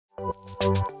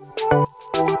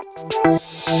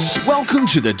Welcome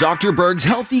to the Dr. Berg's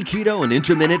Healthy Keto and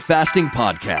Intermittent Fasting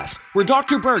Podcast, where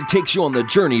Dr. Berg takes you on the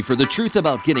journey for the truth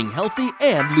about getting healthy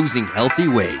and losing healthy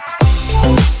weight.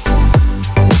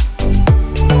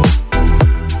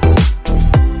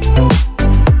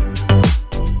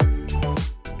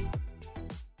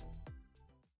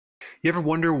 You ever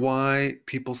wonder why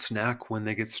people snack when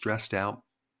they get stressed out?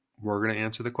 We're going to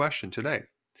answer the question today.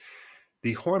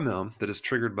 The hormone that is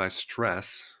triggered by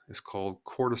stress is called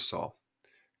cortisol.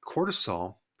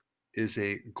 Cortisol is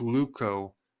a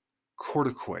glucocorticoid.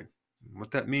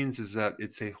 What that means is that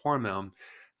it's a hormone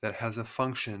that has a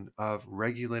function of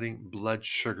regulating blood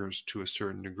sugars to a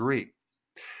certain degree.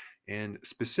 And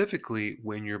specifically,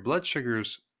 when your blood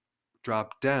sugars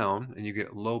drop down and you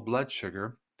get low blood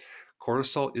sugar,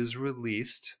 cortisol is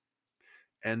released,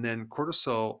 and then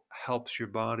cortisol helps your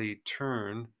body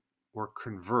turn or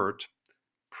convert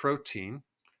protein,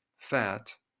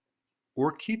 fat,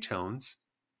 or ketones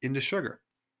into sugar.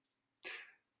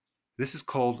 This is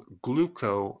called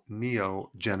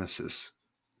gluconeogenesis.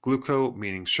 Gluco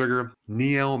meaning sugar,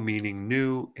 neo meaning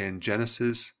new, and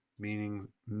genesis meaning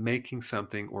making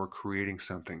something or creating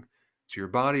something. So your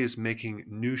body is making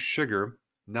new sugar,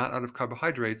 not out of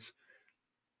carbohydrates,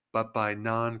 but by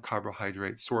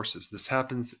non-carbohydrate sources. This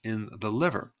happens in the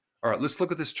liver. All right, let's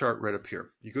look at this chart right up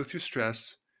here. You go through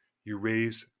stress, you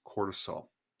raise cortisol.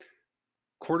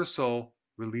 Cortisol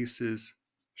releases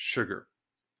sugar.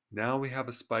 Now we have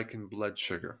a spike in blood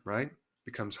sugar, right?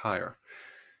 Becomes higher.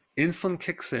 Insulin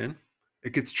kicks in,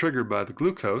 it gets triggered by the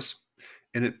glucose,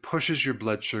 and it pushes your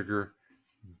blood sugar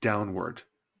downward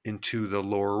into the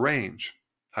lower range.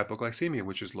 Hypoglycemia,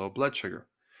 which is low blood sugar.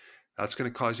 That's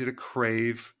going to cause you to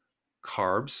crave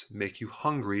carbs, make you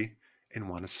hungry, and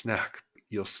want to snack.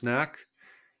 You'll snack,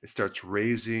 it starts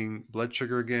raising blood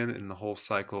sugar again, and the whole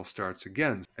cycle starts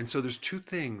again. And so there's two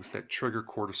things that trigger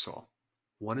cortisol.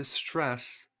 One is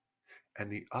stress,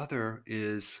 and the other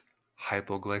is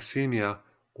hypoglycemia,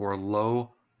 or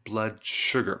low blood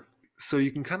sugar. So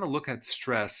you can kind of look at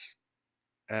stress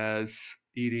as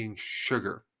eating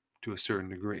sugar to a certain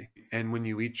degree. And when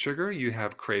you eat sugar, you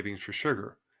have cravings for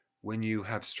sugar. When you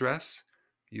have stress,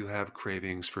 you have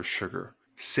cravings for sugar.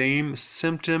 Same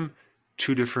symptom,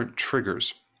 two different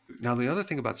triggers. Now, the other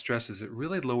thing about stress is it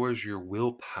really lowers your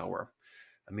willpower.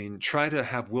 I mean, try to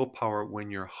have willpower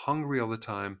when you're hungry all the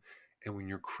time and when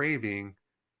you're craving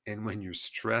and when you're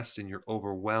stressed and you're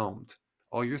overwhelmed.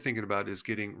 All you're thinking about is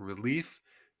getting relief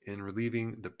and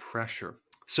relieving the pressure.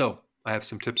 So I have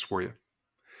some tips for you.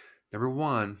 Number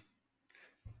one,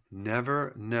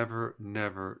 never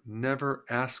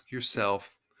ask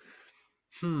yourself,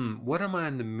 what am I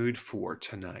in the mood for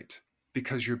tonight?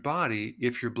 Because your body,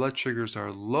 if your blood sugars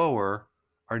are lower,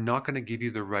 are not going to give you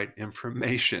the right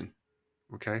information.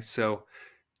 Okay, so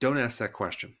don't ask that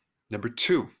question. Number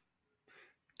two,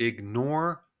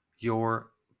 ignore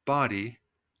your body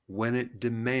when it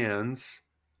demands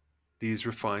these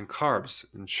refined carbs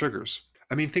and sugars.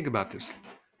 I mean, think about this.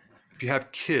 If you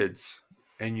have kids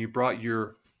and you brought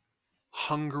your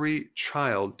hungry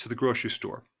child to the grocery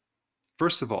store,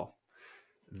 first of all,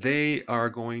 they are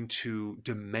going to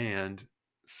demand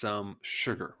some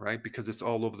sugar, right? Because it's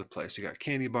all over the place. You got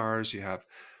candy bars, you have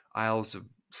aisles of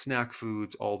snack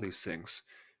foods, all these things.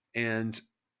 And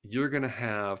you're going to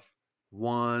have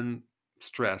one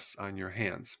stress on your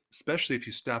hands, especially if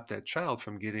you stop that child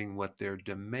from getting what they're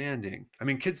demanding. I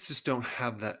mean, kids just don't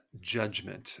have that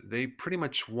judgment. They pretty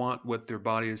much want what their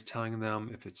body is telling them.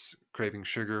 If it's craving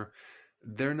sugar,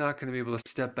 they're not going to be able to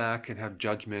step back and have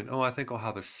judgment. Oh, I think I'll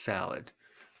have a salad.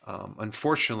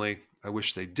 Unfortunately, I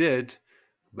wish they did,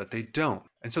 but they don't.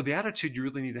 And so the attitude you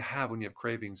really need to have when you have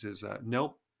cravings is,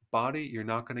 nope, body, you're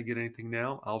not going to get anything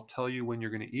now. I'll tell you when you're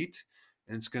going to eat,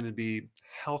 and it's going to be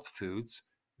health foods.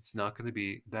 It's not going to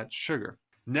be that sugar.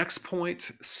 Next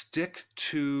point, stick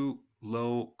to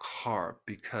low carb,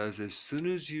 because as soon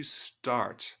as you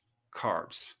start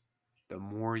carbs, the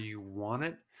more you want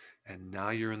it, and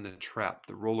now you're in the trap,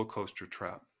 the roller coaster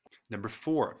trap. Number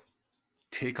four,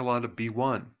 take a lot of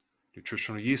B1.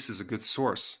 Nutritional yeast is a good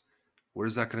source. What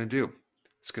is that going to do?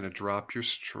 It's going to drop your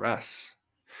stress.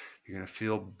 You're going to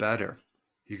feel better.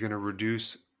 You're going to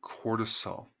reduce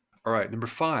cortisol. All right, number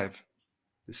five.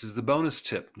 This is the bonus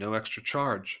tip, no extra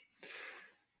charge.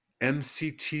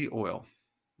 MCT oil.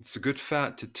 It's a good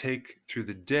fat to take through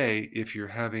the day if you're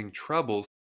having trouble,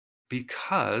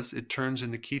 because it turns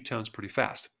into ketones pretty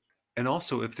fast. And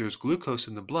also, if there's glucose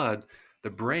in the blood, the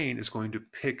brain is going to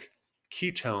pick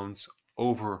ketones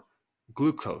over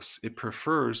glucose. It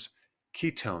prefers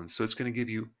ketones, so it's going to give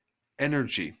you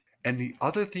energy. And the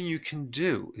other thing you can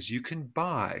do is you can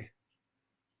buy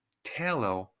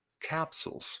tallow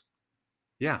capsules.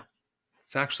 Yeah,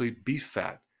 it's actually beef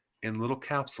fat in little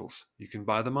capsules. You can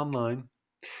buy them online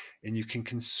and you can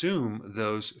consume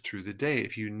those through the day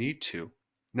if you need to.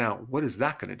 Now, what is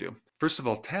that going to do? First of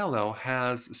all, tallow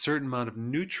has a certain amount of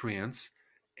nutrients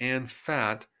and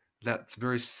fat that's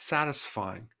very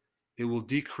satisfying. It will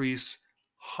decrease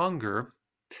hunger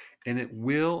and it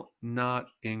will not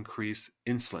increase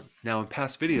insulin. Now, in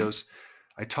past videos,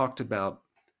 I talked about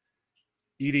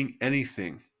eating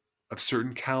anything of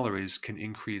certain calories can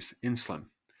increase insulin.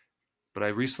 But I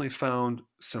recently found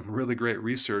some really great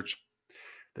research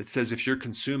that says if you're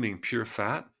consuming pure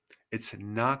fat, it's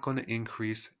not going to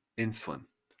increase insulin.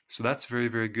 So that's very,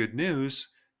 very good news.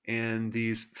 And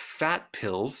these fat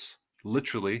pills,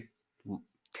 literally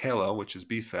tallow, which is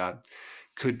beef fat,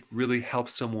 could really help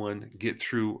someone get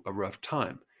through a rough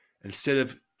time. Instead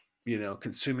of,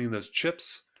 consuming those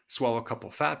chips, swallow a couple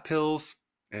fat pills,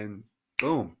 and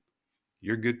boom,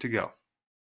 you're good to go.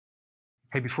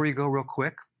 Hey, before you go real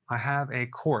quick, I have a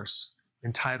course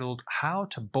entitled How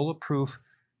to Bulletproof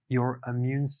Your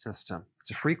Immune System.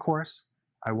 It's a free course.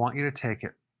 I want you to take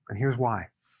it. And here's why.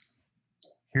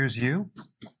 Here's you.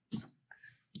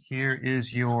 Here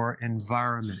is your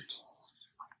environment.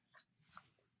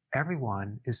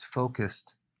 Everyone is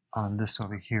focused on this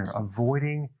over here,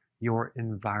 avoiding your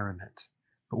environment.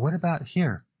 But what about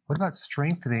here? What about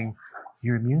strengthening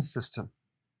your immune system?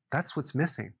 That's what's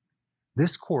missing.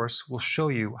 This course will show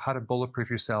you how to bulletproof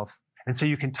yourself. And so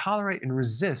you can tolerate and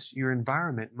resist your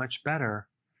environment much better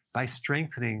by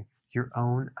strengthening your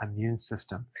own immune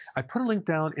system. I put a link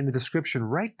down in the description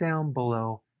right down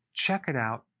below. Check it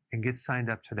out and get signed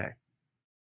up today.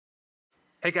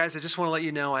 Hey guys, I just want to let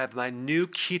you know I have my new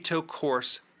keto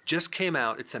course just came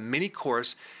out. It's a mini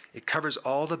course. It covers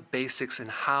all the basics and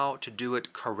how to do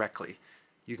it correctly.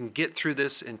 You can get through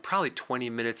this in probably 20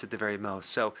 minutes at the very most.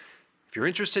 So if you're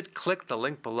interested, click the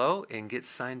link below and get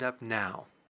signed up now.